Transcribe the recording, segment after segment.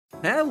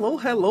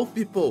Hello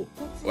people!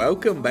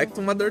 Welcome back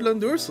to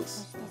Motherland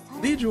Ursus!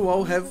 Did you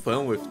all have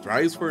fun with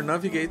Trials for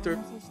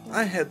Navigator?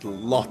 I had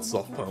lots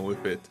of fun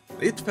with it.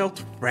 It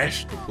felt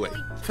fresh to play.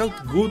 Felt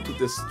good to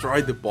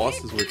destroy the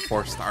bosses with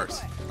 4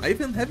 stars. I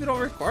even have it all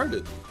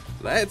recorded.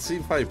 Let's see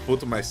if I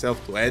put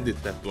myself to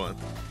edit that one.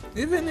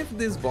 Even if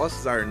these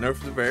bosses are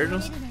nerfed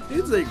versions,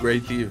 it's a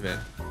great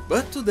event.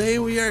 But today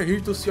we are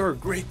here to see our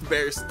great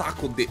bears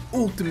tackle the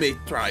ultimate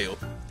trial.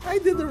 I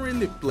didn't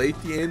really play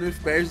TN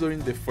with bears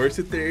during the first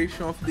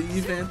iteration of the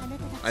event.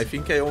 I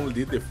think I only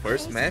did the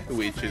first map,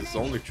 which is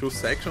only 2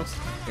 sections,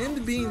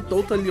 and being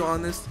totally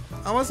honest,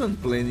 I wasn't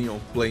planning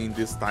on playing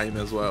this time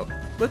as well.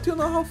 But you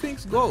know how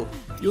things go.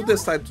 You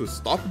decide to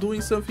stop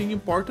doing something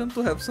important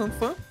to have some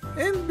fun,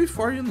 and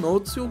before you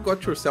notice you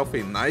got yourself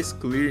a nice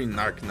clear in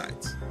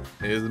Arknights.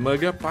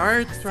 Smug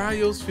apart,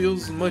 Trials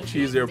feels much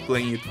easier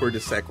playing it for the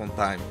second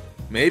time.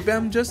 Maybe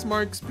I'm just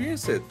more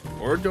experienced,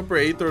 or the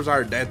operators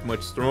are that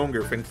much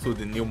stronger thanks to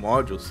the new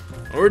modules,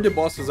 or the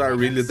bosses are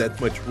really that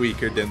much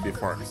weaker than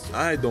before.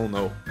 I don't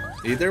know.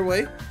 Either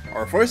way,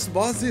 our first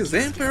boss is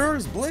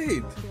Emperor's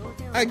Blade.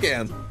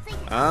 Again,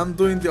 I'm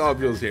doing the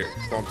obvious here,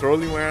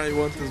 controlling where I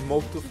want the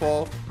smoke to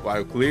fall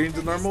while clearing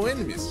the normal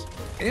enemies.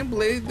 And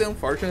Blade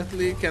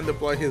unfortunately can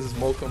deploy his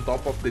smoke on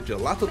top of the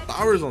gelato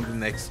towers on the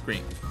next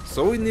screen,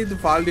 so we need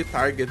valid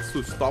targets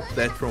to stop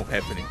that from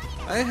happening.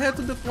 I had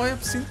to deploy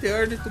Absinthe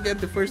early to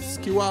get the first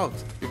skill out,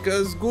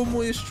 because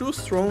Gumu is too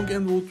strong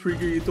and will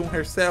trigger it on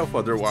herself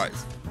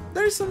otherwise.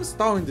 There's some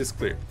stall in this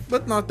clear,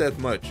 but not that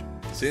much,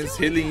 since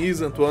healing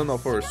isn't one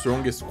of our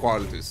strongest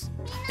qualities.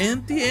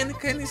 And TN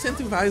can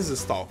incentivize the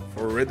stall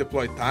for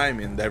redeploy time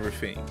and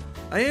everything.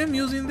 I am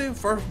using the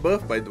 4th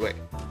buff by the way.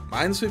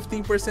 Minus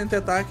 15%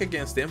 attack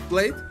against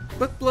Template,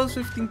 but plus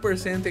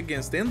 15%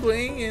 against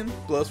Endwayne and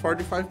plus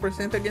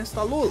 45% against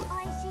Alula.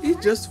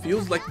 It just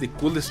feels like the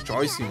coolest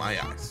choice in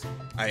my eyes.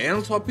 I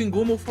am swapping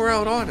Gumu for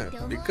Aurora,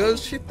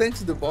 because she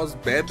tanks the boss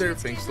better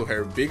thanks to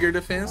her bigger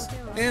defense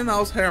and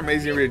also her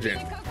amazing regen.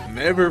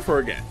 Never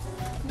forget.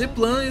 The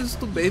plan is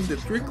to bait the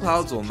 3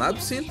 clouds on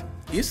Absinthe,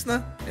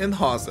 Isna and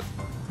Rosa.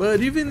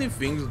 But even if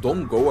things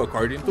don't go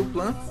according to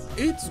plan,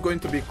 it's going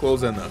to be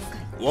close enough.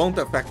 Won't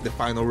affect the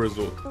final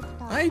result.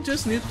 I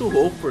just need to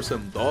hope for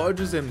some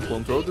dodges and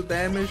control the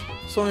damage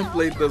so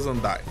Template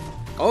doesn't die.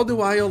 All the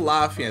while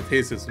laughing at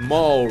his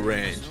small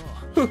range.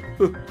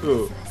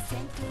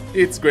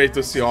 It's great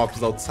to see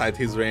ops outside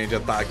his range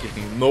attacking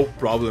him no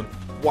problem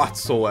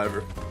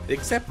whatsoever.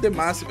 Except the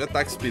massive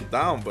attack speed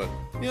down, but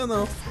you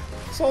know.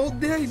 So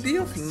the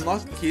idea of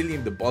not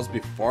killing the boss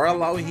before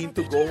allowing him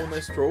to go on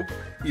a stroke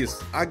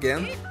is,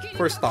 again,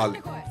 for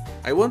stalling.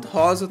 I want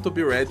Rosa to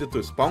be ready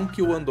to spawn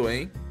kill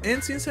Endwayne,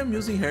 and since I'm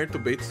using her to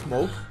bait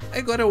smoke,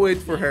 I gotta wait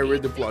for her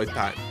redeploy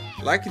time.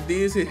 Like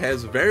this, he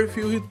has very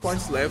few hit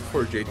points left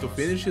for Jay to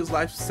finish his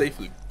life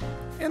safely.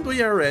 And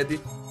we are ready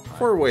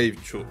for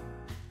wave 2.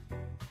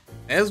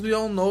 As we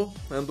all know,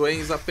 Endwayne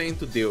is a pain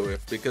to deal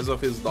with because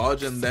of his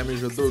dodge and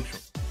damage reduction.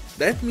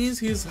 That means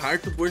he's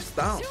hard to burst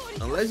down,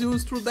 unless you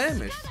use true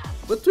damage.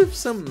 But with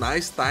some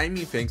nice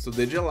timing thanks to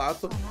the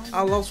gelato,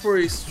 allows for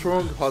a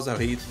strong Rosa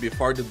hit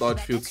before the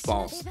dodge field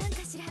spawns.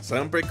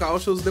 Some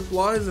precautions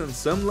deploys and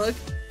some luck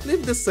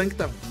leave the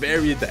Sancta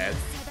very dead.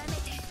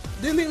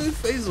 Dealing with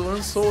phase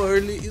 1 so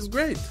early is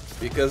great,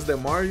 because the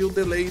more you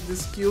delay the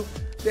skill,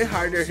 the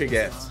harder he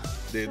gets.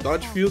 The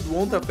dodge field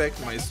won't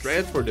affect my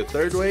strat for the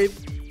 3rd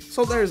wave,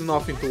 so there's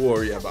nothing to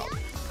worry about.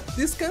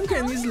 This can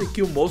easily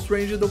kill most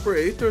ranged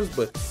operators,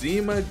 but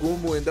Zima,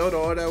 Gumu and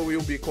Aurora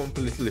will be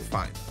completely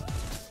fine.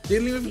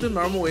 Dealing with the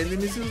normal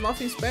enemies is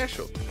nothing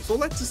special, so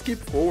let's skip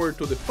forward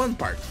to the fun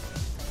part.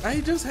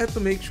 I just had to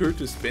make sure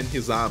to spend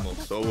his ammo,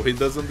 so he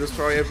doesn't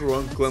destroy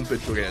everyone clumped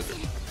together.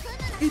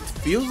 It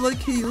feels like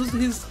he used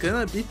his scan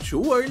a bit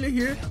too early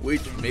here,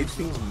 which made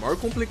things more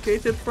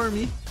complicated for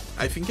me.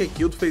 I think I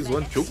killed phase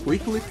 1 too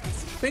quickly.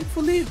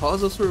 Thankfully,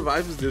 Rosa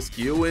survives this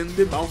kill and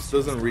the bounce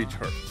doesn't reach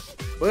her.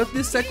 But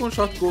the second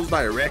shot goes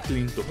directly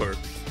into her.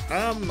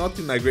 I'm not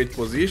in a great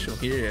position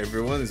here,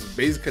 everyone is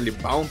basically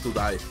bound to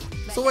die,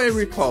 so I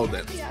recall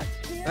that.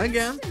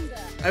 Again,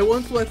 I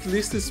want to at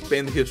least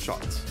spend his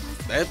shots.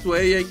 That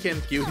way I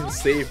can kill him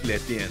safely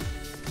at the end.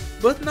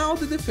 But now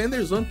the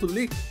defenders want to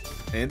leak,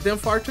 and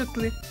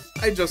unfortunately,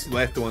 I just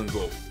let one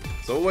go.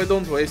 So I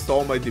don't waste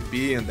all my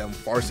DP and I'm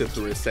forced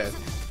to reset.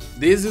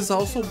 This is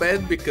also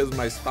bad because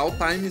my stall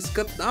time is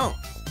cut down,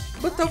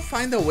 but I'll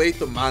find a way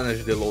to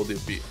manage the low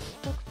DP.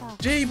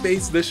 Jay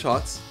baits the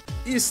shots,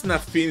 Isna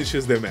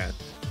finishes the man.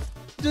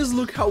 Just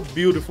look how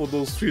beautiful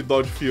those 3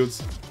 dodge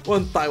fields,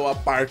 one tile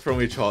apart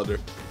from each other.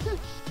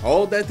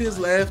 All that is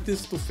left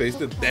is to face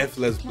the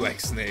deathless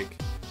Black Snake.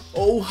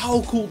 Oh,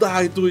 how could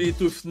I do it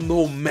with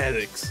no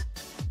medics?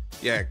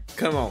 Yeah,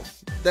 come on,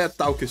 that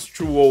talk is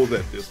too old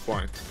at this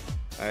point.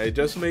 I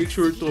just make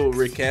sure to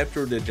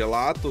recapture the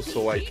gelato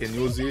so I can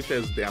use it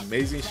as the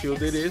amazing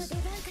shield it is,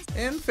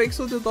 and thanks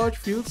to the dodge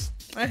fields,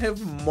 I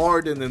have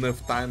more than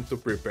enough time to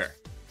prepare.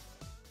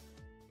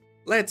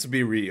 Let's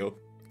be real,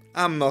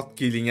 I'm not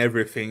killing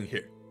everything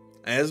here.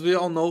 As we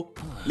all know,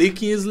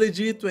 leaking is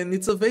legit when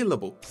it's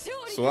available,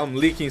 so I'm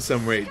leaking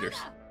some raiders.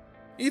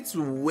 It's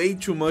way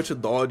too much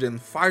dodge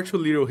and far too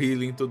little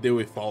healing to deal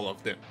with all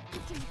of them.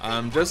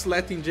 I'm just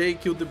letting Jay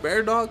kill the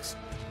bear dogs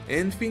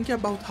and thinking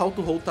about how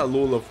to hold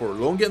Tallulah for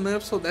long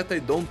enough so that I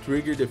don't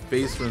trigger the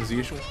phase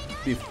transition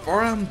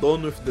before I'm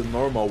done with the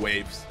normal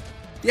waves.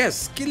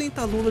 Yes, killing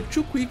Tallulah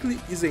too quickly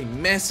is a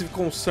massive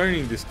concern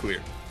in this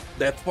clear.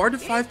 That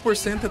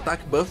 45%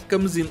 attack buff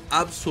comes in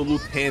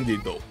absolute handy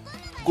though.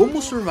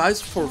 Gomu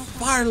survives for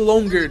far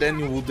longer than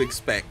you would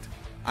expect.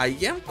 I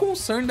am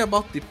concerned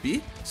about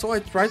DP, so I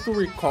try to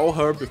recall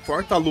her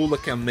before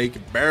Tallulah can make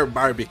bear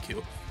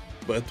barbecue.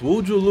 But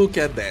would you look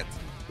at that,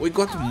 we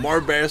got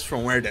more bears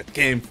from where that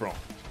came from.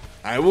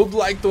 I would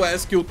like to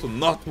ask you to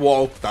not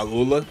walk,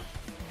 Tallulah.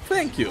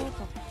 Thank you.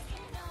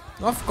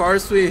 Of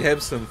course we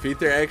have some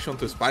feature action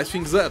to spice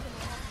things up.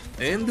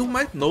 And you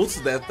might notice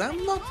that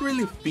I'm not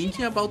really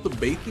thinking about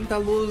baiting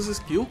Tallulah's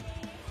skill.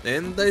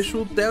 And I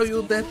should tell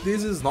you that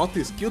this is not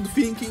skilled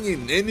thinking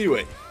in any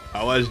way.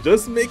 I was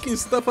just making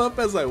stuff up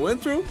as I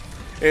went through,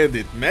 and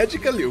it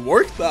magically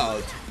worked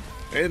out.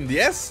 And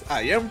yes,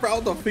 I am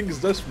proud of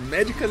things just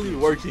magically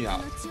working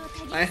out.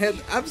 I had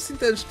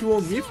Absinthe 2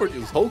 on me for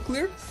this whole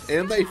clear,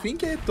 and I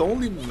think it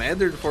only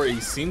mattered for a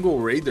single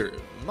raider.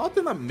 Not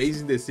an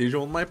amazing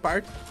decision on my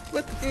part,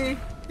 but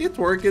it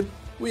worked.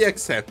 We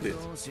accept it.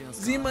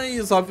 Zima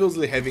is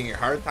obviously having a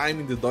hard time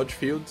in the dodge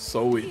field,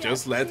 so we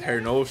just let her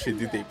know she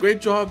did a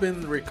great job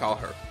and recall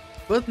her.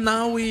 But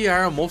now we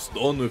are almost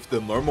done with the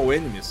normal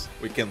enemies,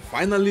 we can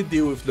finally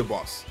deal with the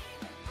boss.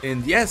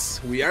 And yes,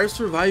 we are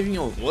surviving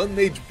on 1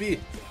 HP.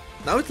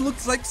 Now it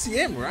looks like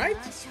CM, right?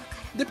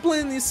 The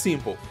plan is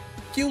simple,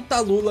 kill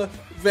Tallulah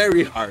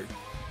very hard.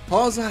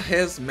 Rosa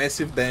has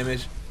massive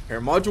damage,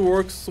 her module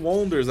works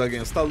wonders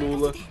against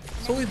Tallulah,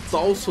 so it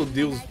also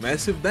deals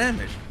massive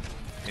damage.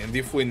 And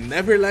if we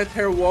never let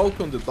her walk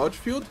on the dodge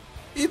field,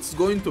 it's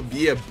going to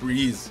be a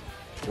breeze.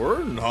 Or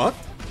not.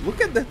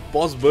 Look at that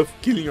boss buff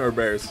killing our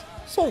bears.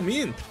 So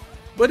mean.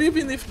 But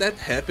even if that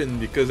happened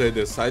because I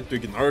decide to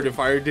ignore the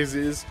fire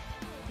disease,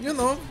 you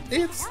know,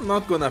 it's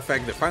not gonna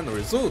affect the final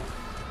result.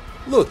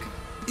 Look,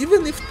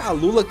 even if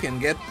Tallulah can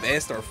get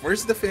past our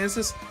first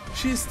defenses,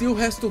 she still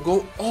has to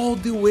go all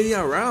the way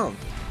around.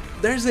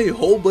 There's a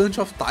whole bunch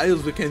of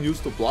tiles we can use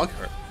to block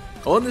her.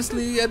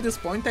 Honestly, at this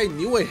point I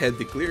knew I had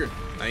the clear.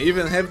 I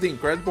even have the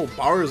incredible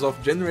powers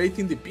of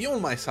generating DP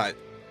on my side.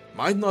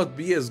 Might not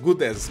be as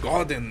good as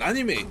God and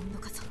Anime,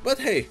 but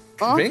hey,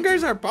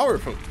 Vengars are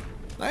powerful.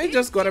 I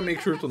just gotta make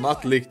sure to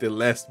not lick the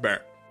last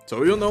bear.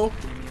 So you know,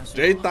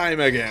 J time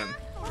again.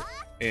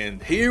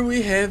 And here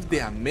we have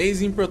the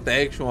amazing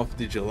protection of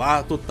the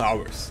Gelato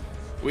Towers,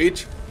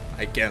 which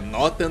I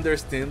cannot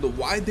understand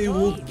why they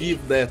would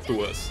give that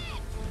to us.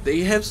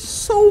 They have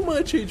so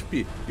much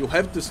HP, you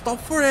have to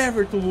stop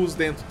forever to lose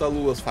them to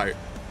Tallulah's fire.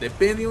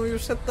 Depending on your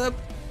setup,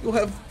 you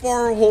have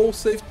 4 whole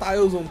safe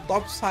tiles on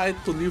top side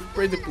to leave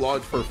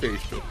pre-deployed for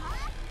phase 2.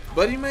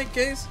 But in my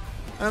case,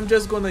 I'm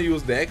just gonna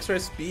use the extra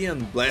SP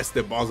and blast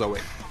the boss away.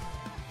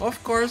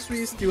 Of course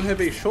we still have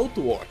a show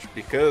to watch,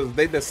 because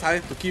they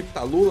decided to keep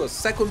Tallulah's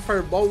second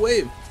fireball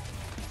wave.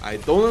 I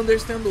don't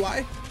understand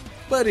why,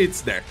 but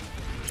it's there.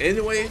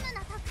 Anyway,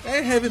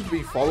 I haven't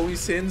been following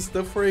CN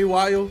stuff for a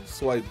while,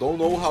 so I don't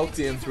know how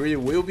TN3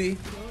 will be,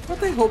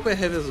 but I hope I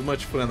have as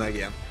much fun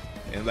again.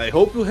 And I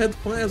hope you had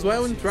fun as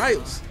well in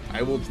Trials.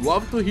 I would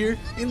love to hear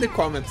in the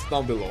comments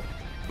down below.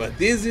 But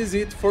this is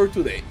it for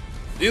today.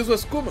 This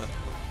was Kuma,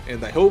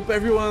 and I hope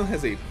everyone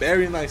has a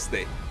very nice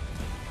day.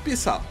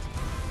 Peace out.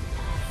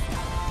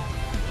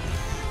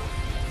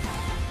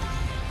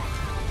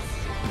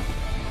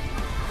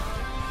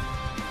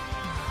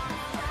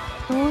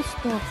 どうし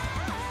て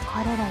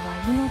彼らは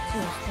命を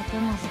捨てて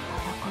まで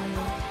戦い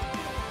を。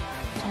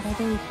そ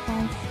れで一体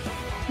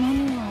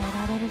何が得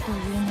られるとい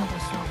うので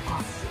しょうか。